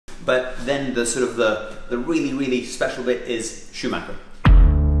but then the sort of the really, really special bit is Schumacher.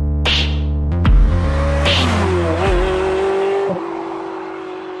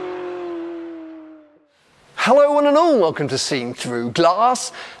 Hello one and all, welcome to Seen Through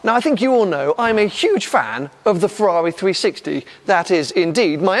Glass. Now I think you all know I'm a huge fan of the Ferrari 360. That is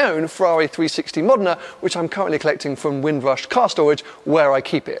indeed my own Ferrari 360 Modena, which I'm currently collecting from Windrush Car Storage, where I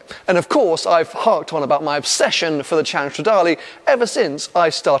keep it. And of course I've harked on about my obsession for the Challenge Stradale ever since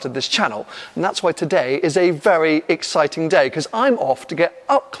I started this channel. And that's why today is a very exciting day, because I'm off to get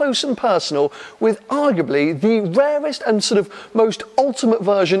up close and personal with arguably the rarest and sort of most ultimate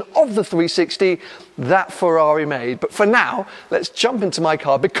version of the 360 that Ferrari made. But for now, let's jump into my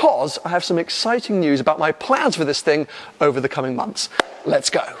car because I have some exciting news about my plans for this thing over the coming months. Let's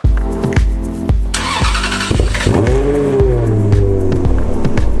go.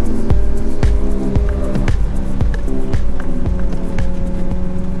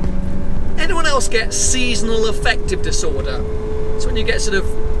 Anyone else get seasonal affective disorder? It's when you get sort of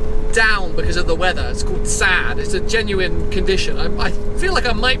down because of the weather. It's called SAD. It's a genuine condition. I feel like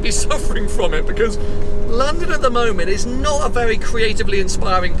I might be suffering from it because London at the moment is not a very creatively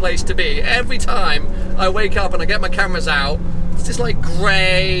inspiring place to be. Every time I wake up and I get my cameras out, it's just like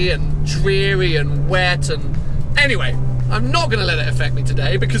grey and dreary and wet. And anyway, I'm not going to let it affect me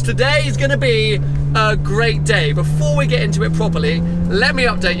today because today is going to be a great day. Before we get into it properly, let me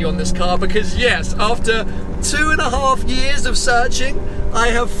update you on this car because yes, after 2.5 years of searching, I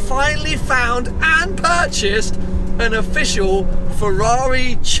have finally found and purchased an official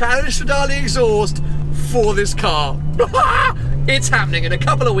Ferrari Challenge Stradale exhaust for this car. It's happening in a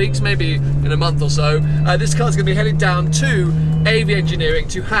couple of weeks, maybe in a month or so. This car's going to be headed down to AV Engineering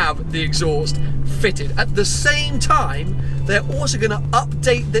to have the exhaust fitted. At the same time, they're also going to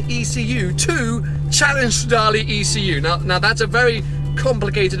update the ECU to Challenge Stradale ECU. Now that's a very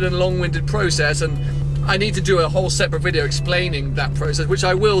complicated and long-winded process, and I need to do a whole separate video explaining that process, which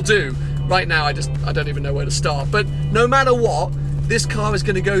I will do. Right now, I don't even know where to start. But no matter what, this car is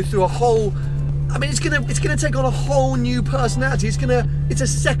going to go through a whole. I mean, it's gonna take on a whole new personality. It's a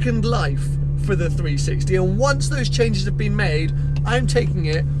second life for the 360. And once those changes have been made, I'm taking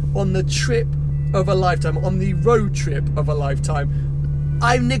it on the trip of a lifetime, on the road trip of a lifetime.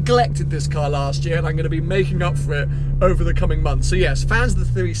 I neglected this car last year and I'm going to be making up for it over the coming months. So yes, fans of the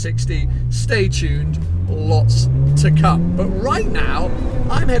 360, stay tuned, lots to come. But right now,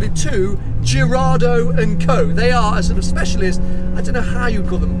 I'm headed to Girardo Co. They are a sort of specialist, I don't know how you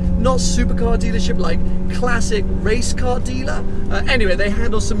call them, not supercar dealership, like classic race car dealer. Anyway, they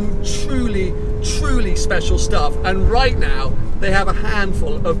handle some truly, truly special stuff. And right now, they have a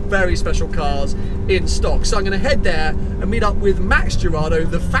handful of very special cars in stock. So I'm going to head there and meet up with Max Girardo,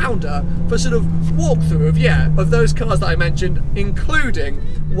 the founder, for sort of walkthrough of those cars that I mentioned, including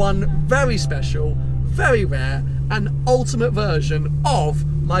one very special, very rare, and ultimate version of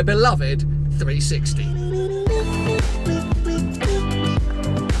my beloved 360.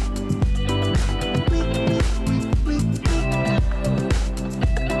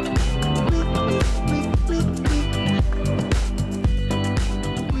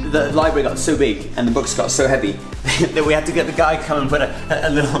 The library got so big and the books got so heavy that we had to get the guy come and put a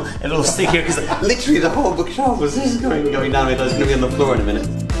little stick here because literally the whole bookshelf was just going down. It was going to be on the floor in a minute.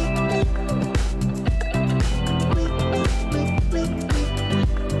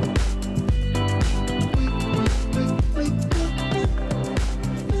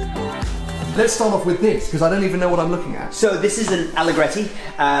 Let's start off with this, because I don't even know what I'm looking at. So this is an Allegretti.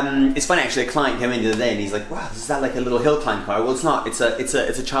 It's funny actually, a client came in the other day and he's like, wow, is that like a little hill climb car? Well, it's not. It's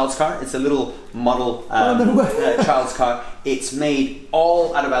a child's car. It's a little model child's car. It's made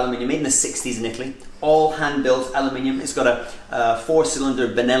all out of aluminium, made in the 60s in Italy. All hand-built aluminium. It's got a 4-cylinder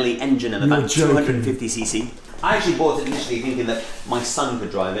Benelli engine in the back, 250cc. I actually bought it initially thinking that my son could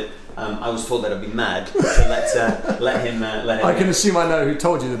drive it. I was told that I'd be mad, so let him. I can assume I know who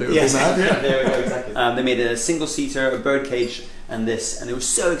told you that it would be mad. Yeah. There we go, exactly. They made a single-seater, a birdcage, and this, and they were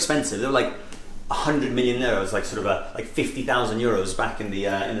so expensive. They were like 100 million euros, like sort of like 50,000 euros back in the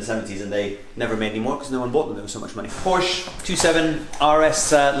 70s, and they never made any more because no one bought them. There was so much money. Porsche 2.7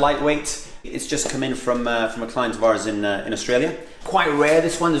 RS lightweight. It's just come in from a client of ours in Australia. Quite rare,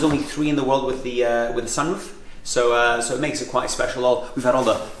 this one. There's only 3 in the world with the sunroof. So it makes it quite special. We've had all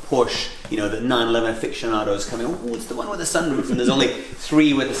the Porsche, the 911 aficionados coming. Oh, it's the one with the sunroof, and there's only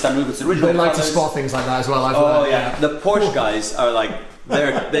 3 with the sunroof. It's original. They like to spot things like that as well. Yeah, the Porsche guys are like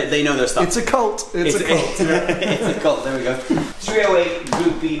they know their stuff. It's a cult. It's a cult. It's a cult. There we go. 308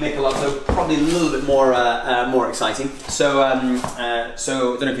 Group B Michelotto, probably a little bit more exciting. So I don't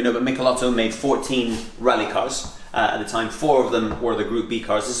know if you know, but Michelotto made 14 rally cars. at the time. 4 of them were the Group B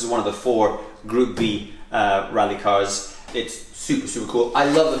cars. This is one of the 4 Group B rally cars. It's super, super cool. I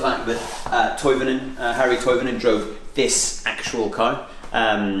love the fact that Harry Toivonen drove this actual car.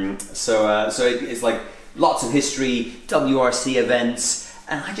 So it's like lots of history, WRC events.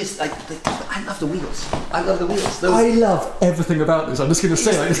 And I just like, I love the wheels. I love the wheels. I love everything about this. I'm just going to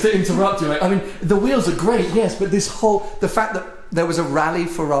say, like, just to interrupt you. Like, I mean, the wheels are great, yes, but the fact that there was a rally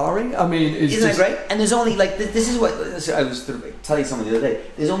Ferrari, I mean, isn't that great? And there's only like, this is what I was telling someone the other day.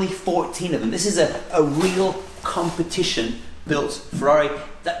 There's only 14 of them. This is a real competition built Ferrari,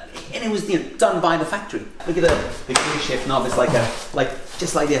 and it was done by the factory. Look at the gear shift knob. It's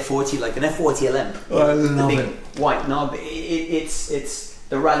just like the F40, like an F40 LM. I love the big it. white knob. It's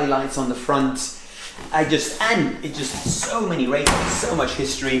the rally lights on the front. It's just so many races, so much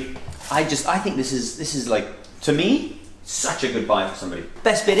history. I think this is like, to me, such a good buy for somebody.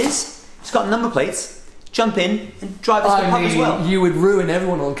 Best bit is it's got number plates. Jump in and drive us to the pub as well. You would ruin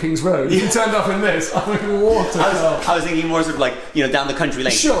everyone on King's Road if you turned up in this. I mean, what I was thinking more sort of like, down the country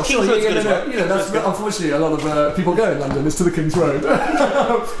lane. Sure. King's Road's good as well. That's unfortunately a lot of people go in London is to the King's Road.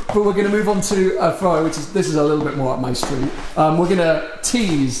 But we're going to move on to Ferrari, this is a little bit more up my street. We're going to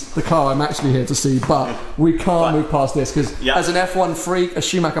tease the car I'm actually here to see, but we can't move past this because as an F1 freak, a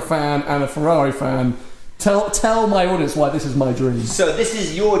Schumacher fan, and a Ferrari fan, Tell my audience why this is my dream. So this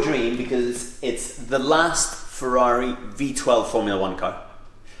is your dream because it's the last Ferrari V12 Formula 1 car.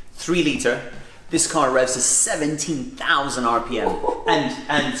 3 litre. This car revs to 17,000 RPM.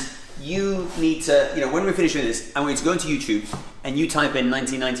 And you need to, when we finish doing this, I want you to go into YouTube and you type in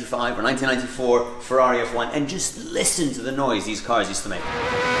 1995 or 1994 Ferrari F1 and just listen to the noise these cars used to make.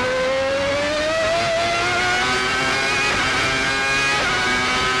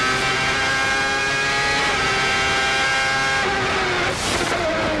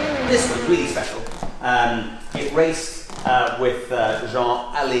 This was really special. It raced with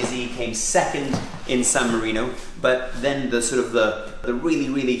Jean Alesi, came second in San Marino, but then the really,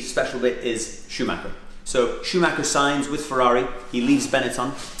 really special bit is Schumacher. So Schumacher signs with Ferrari, he leaves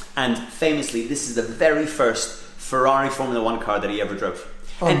Benetton, and famously this is the very first Ferrari Formula 1 car that he ever drove.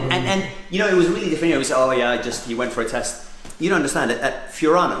 And it was really different. It was, he went for a test. You don't understand, at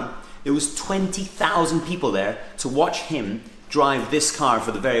Fiorano, there was 20,000 people there to watch him drive this car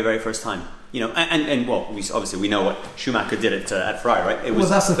for the very, very first time. We know what Schumacher did at Ferrari, right?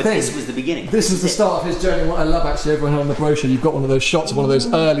 That's the thing. This was the beginning. This is the start of his journey. What I love, actually, everyone on the brochure, you've got one of those shots of one of those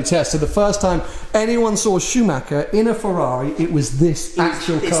early tests. So the first time anyone saw Schumacher in a Ferrari, it was this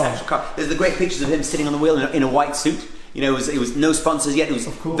actual car. There's the great pictures of him sitting on the wheel in a white suit. It was no sponsors yet. It was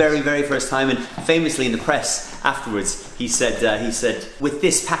very, very first time. And famously in the press afterwards, he said, with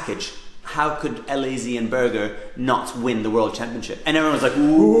this package, how could Alesi and Berger not win the World Championship? And everyone was like,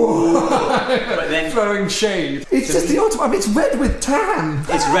 ooh. But then, throwing shade. It's just the ultimate. I mean, it's red with tan.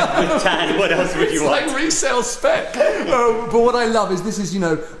 It's red with tan. What else would you want? It's like resale spec. But what I love is this is,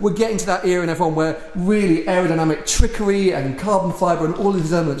 we're getting to that era in F1 where really aerodynamic trickery and carbon fibre and all of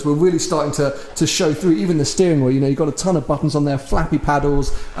these elements were really starting to show through. Even the steering wheel, you've got a ton of buttons on there, flappy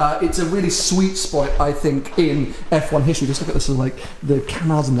paddles. It's a really sweet spot, I think, in F1 history. Just look at this, like the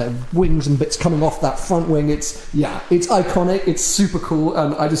canals and the wings and bits coming off that front wing. It's iconic, it's super cool,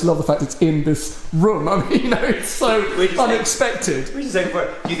 and I just love the fact it's in this room. I mean, it's so unexpected. Do you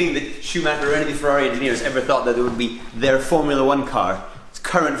think that Schumacher or any of the Ferrari engineers ever thought that there would be their Formula 1 car,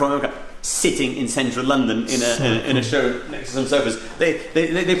 current Formula 1 car, sitting in central London in a show next to some sofas? They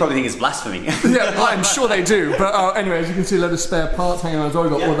probably think it's blasphemy. Yeah, I'm sure they do. But anyway, as you can see, a load of spare parts hanging on as well.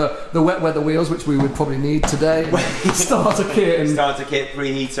 We've got all the wet weather wheels, which we would probably need today. Starter kit,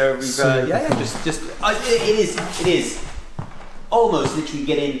 preheater. It is almost literally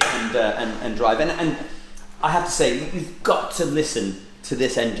get in and drive. And I have to say, you've got to listen to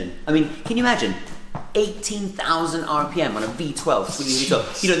this engine. I mean, can you imagine? 18,000 RPM on a V12,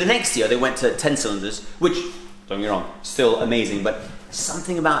 V12. The next year they went to 10 cylinders, which, don't get me wrong, still amazing, but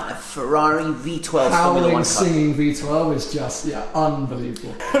something about a Ferrari V12 Formula 1 car. Singing V12 is just,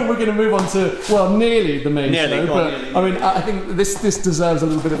 unbelievable. We're going to move on to, nearly the main show, but I mean, I think this deserves a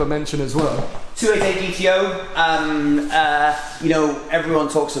little bit of a mention as well. 288 GTO, everyone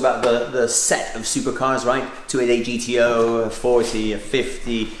talks about the set of supercars, right? 288 GTO, a 40, a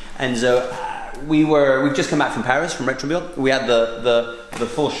 50, Enzo. We've just come back from Paris, from Retrobuild. We had the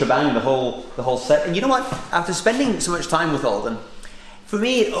full shebang, the whole set. And you know what? After spending so much time with all of them, for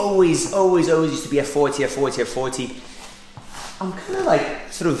me it always used to be a 40. I'm kind of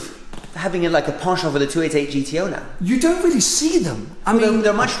like sort of having a penchant for the 288 GTO now. You don't really see them. I mean,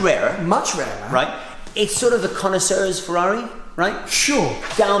 they're much rarer. Much rarer. Right? It's sort of the connoisseur's Ferrari. right? Sure.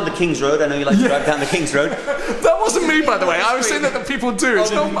 Down the King's Road. I know you like to drive down the King's Road. That wasn't me, by the way. I was saying that the people do.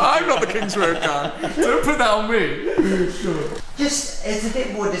 It's not, I'm not the King's Road guy. Don't put that on me. Sure. Just, it's a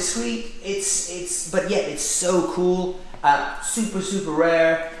bit more discreet. But yet it's so cool. Super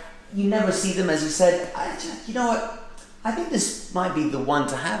rare. You never see them, as you said. You know what? I think this might be the one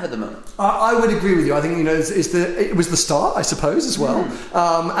to have at the moment. I would agree with you. I think, you know, it was the start, I suppose, as well.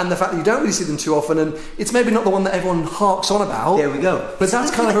 And the fact that you don't really see them too often, and it's maybe not the one that everyone harks on about. There we go. But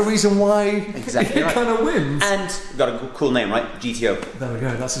that's kind of a reason why exactly it kind of wins. And we've got a cool name, right? GTO. There we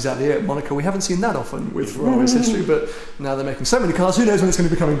go. That's exactly it. Monaco. We haven't seen that often with Ferrari's history, but now they're making so many cars. Who knows when it's going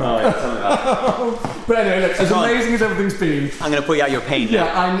to be coming back? Oh, yeah, tell me about it. But anyway, look, as amazing as everything's been, I'm going to put you out your pain.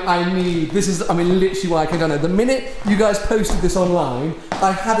 Yeah, I need. This is, I mean, literally why I came down there. The minute you guys posted this online,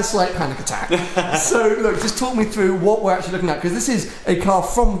 I had a slight panic attack. So look, just talk me through what we're actually looking at, because this is a car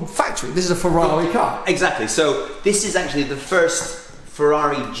from factory. This is a Ferrari car. Exactly. So this is actually the first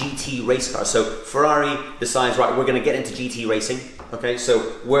Ferrari GT race car. So Ferrari decides, right, we're going to get into GT racing. Okay,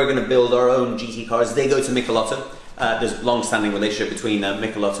 so we're going to build our own GT cars. They go to Michelotto. There's a long-standing relationship between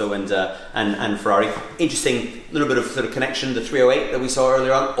Michelotto and Ferrari. Interesting little bit of sort of connection. The 308 that we saw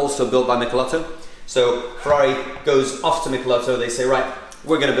earlier on, also built by Michelotto. So Ferrari goes off to Michelotto. They say, right,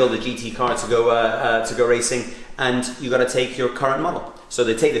 we're going to build a GT car to go racing, and you got to take your current model. So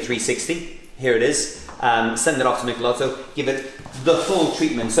they take the 360. Here it is. Send it off to Michelotto. Give it the full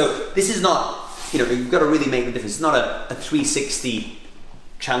treatment. So this is not, you know, you've got to really make the difference. It's not a 360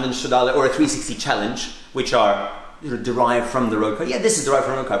 challenge Stradale or a 360 challenge, which are derived from the road car. Yeah, this is derived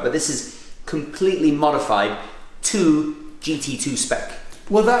from the road car, but this is completely modified to GT2 spec.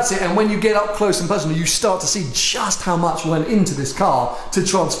 Well, that's it, and when you get up close and personal, you start to see just how much went into this car to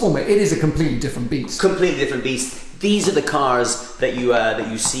transform it. It is a completely different beast. Completely different beast. These are the cars that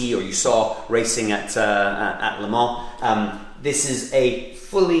you see or you saw racing at Le Mans. This is a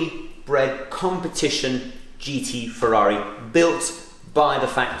fully bred competition GT Ferrari built by the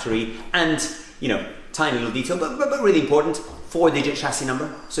factory, and you know, tiny little detail, but really important. 4-digit chassis number.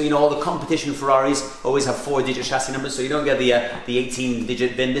 So you know all the competition Ferraris always have 4-digit chassis numbers, so you don't get the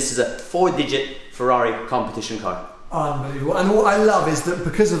 18-digit bin. This is a 4-digit Ferrari competition car. Unbelievable. And what I love is that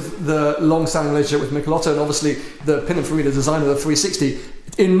because of the long-standing relationship with Michelotto and obviously the Pinot Farina design of the 360,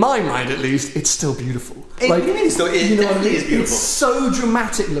 in my mind at least, it's still beautiful. It is beautiful. It's so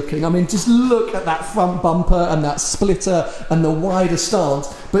dramatic looking. I mean, just look at that front bumper and that splitter and the wider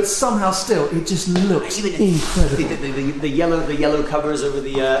stance, but somehow still it just looks incredible. The yellow covers over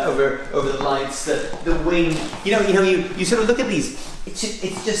the lights, the wing. You sort of look at these.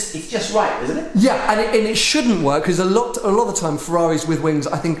 It's just right, isn't it? Yeah, and it shouldn't work, because a lot of the time Ferraris with wings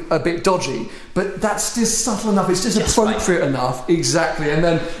I think are a bit dodgy, but that's just subtle enough. It's just appropriate enough. Exactly. And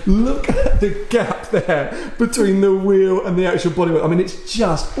then look at the gap there between the wheel and the actual bodywork. I mean, it's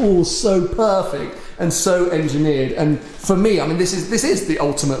just all so perfect and so engineered. And for me, I mean, this is the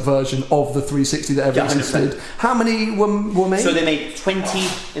ultimate version of the 360 that ever existed. How many were made? So they made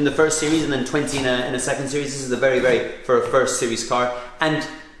 20 in the first series and then 20 in a second series. This is the very for a first series car, and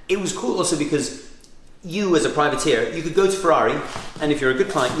it was cool also because you as a privateer, you could go to Ferrari, and if you're a good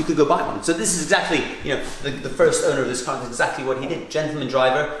client, you could go buy one. So this is exactly, you know, the first owner of this car is exactly what he did. Gentleman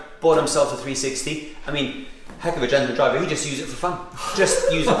driver, bought himself a 360. I mean, heck of a gentleman driver. He just used it for fun.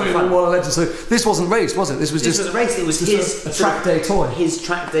 Just use it for fun. What a legend. So this wasn't raced, was it? This was a race. It was his track day toy. His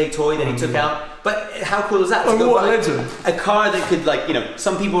track day toy that he took out. But how cool is that? Oh, what a legend. A car that could, like, you know,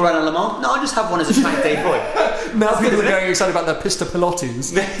 some people run a Le Mans. No, I'll just have one as a track day toy. Now people are getting excited about their pista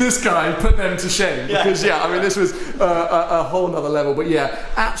pilotis. This guy put them to shame. Because, I mean, this was a whole nother level. But yeah,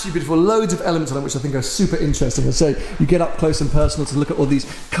 absolutely beautiful. Loads of elements on it, which I think are super interesting. And so you get up close and personal to look at all these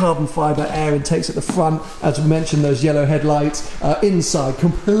carbon fibre air intakes at the front. As we mentioned, those yellow headlights. Inside,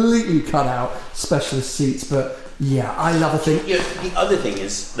 completely cut out. Specialist seats, but yeah, I love a thing. Yeah, the other thing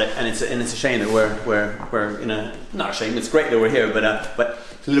is that, and it's a shame that we're in a, not a shame. It's great that we're here, but a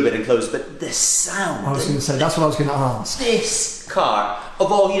little bit enclosed. But the sound. I was going to say that's what I was going to ask. This car,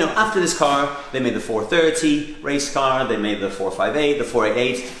 of all, you know, after this car, they made the 430 race car. They made the 458, the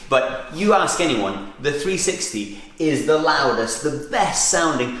 488. But you ask anyone, the 360 is the loudest, the best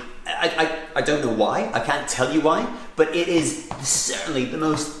sounding. I don't know why, I can't tell you why, but it is certainly the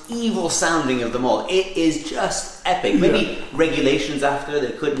most evil sounding of them all. It is just epic. Maybe regulations after,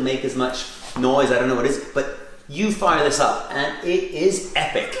 they couldn't make as much noise, I don't know what it is, but you fire this up and it is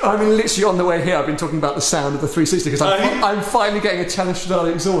epic. I mean, literally on the way here I've been talking about the sound of the 360 because I'm finally getting a Challenge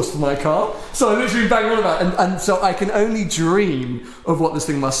Stradale exhaust for my car, so I'm literally banging on about it, and so I can only dream of what this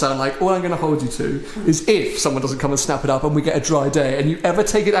thing must sound like. All I'm going to hold you to is if someone doesn't come and snap it up and we get a dry day and you ever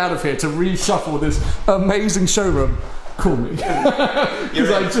take it out of here to reshuffle this amazing showroom, call me.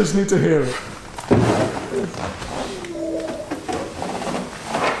 Because I just need to hear it.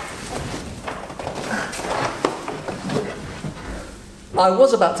 I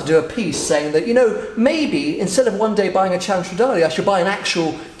was about to do a piece saying that, you know, maybe instead of one day buying a Challenge Stradale, I should buy an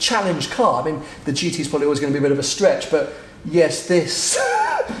actual challenge car. I mean, the GT is probably always going to be a bit of a stretch, but yes, this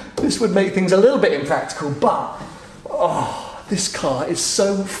would make things a little bit impractical, but oh, this car is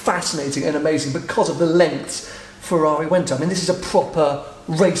so fascinating and amazing because of the lengths Ferrari went to. I mean, this is a proper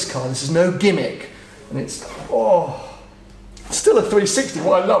race car. This is no gimmick, and it's still a 360.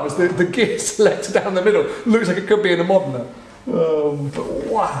 What I love is the gear selector down the middle. Looks like it could be in a Modena. But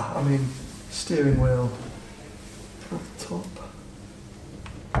wow, I mean, steering wheel at the top.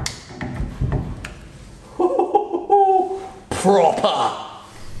 Proper!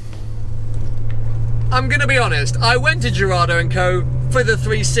 I'm gonna be honest, I went to Girardo Co for the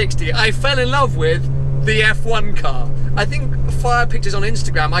 360. I fell in love with the F1 car. I think via pictures on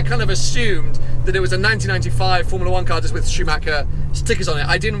Instagram, I kind of assumed that it was a 1995 Formula 1 car just with Schumacher stickers on it.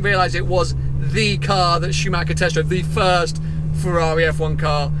 I didn't realise it was the car that Schumacher test drove, the first Ferrari F1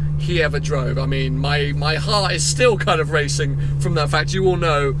 car he ever drove. I mean, my heart is still kind of racing from that fact. You all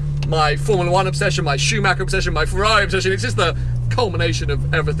know my Formula 1 obsession, my Schumacher obsession, my Ferrari obsession. It's just the culmination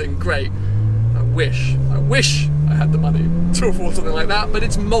of everything great. I wish I had the money to afford something like that, but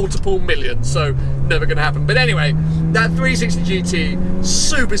it's multiple millions, so never gonna happen. But anyway, that 360 GT,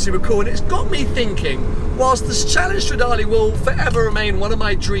 super cool, and it's got me thinking, whilst this Challenge Stradale will forever remain one of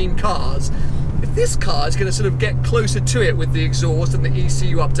my dream cars, if this car is going to sort of get closer to it with the exhaust and the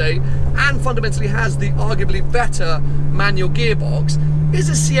ECU update, and fundamentally has the arguably better manual gearbox, is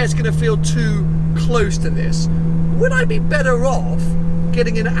a CS going to feel too close to this? Would I be better off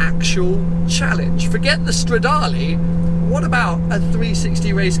getting an actual challenge? Forget the Stradale, what about a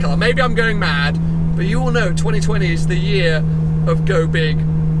 360 race car? Maybe I'm going mad, but you all know 2020 is the year of go big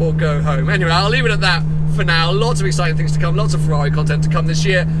or go home. Anyway, I'll leave it at that for now. Lots of exciting things to come, lots of Ferrari content to come this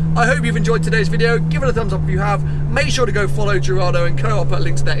year. I hope you've enjoyed today's video. Give it a thumbs up if you have. Make sure to go follow Girardo Co. I'll put a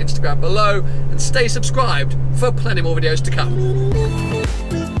link to their Instagram below, and stay subscribed for plenty more videos to come.